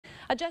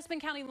A Jessamine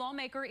County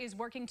lawmaker is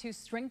working to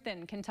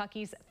strengthen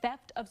Kentucky's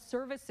theft of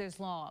services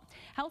law.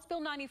 House Bill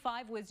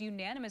 95 was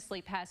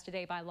unanimously passed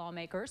today by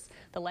lawmakers.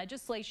 The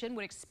legislation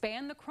would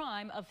expand the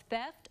crime of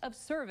theft of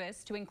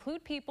service to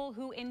include people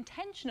who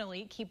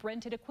intentionally keep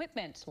rented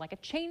equipment like a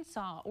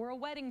chainsaw or a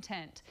wedding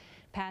tent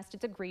past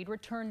its agreed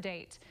return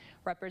date.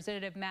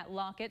 Representative Matt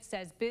Lockett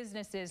says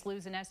businesses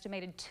lose an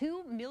estimated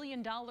 $2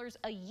 million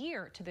a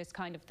year to this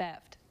kind of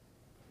theft.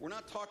 We're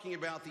not talking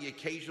about the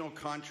occasional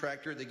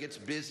contractor that gets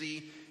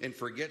busy and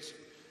forgets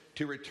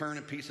to return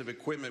a piece of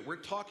equipment. We're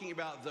talking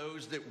about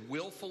those that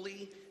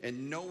willfully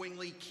and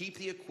knowingly keep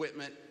the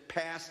equipment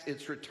past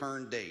its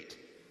return date.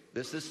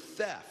 This is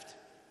theft,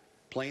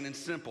 plain and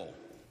simple.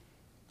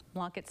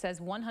 Lockett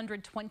says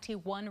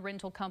 121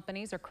 rental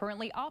companies are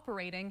currently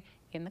operating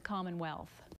in the Commonwealth.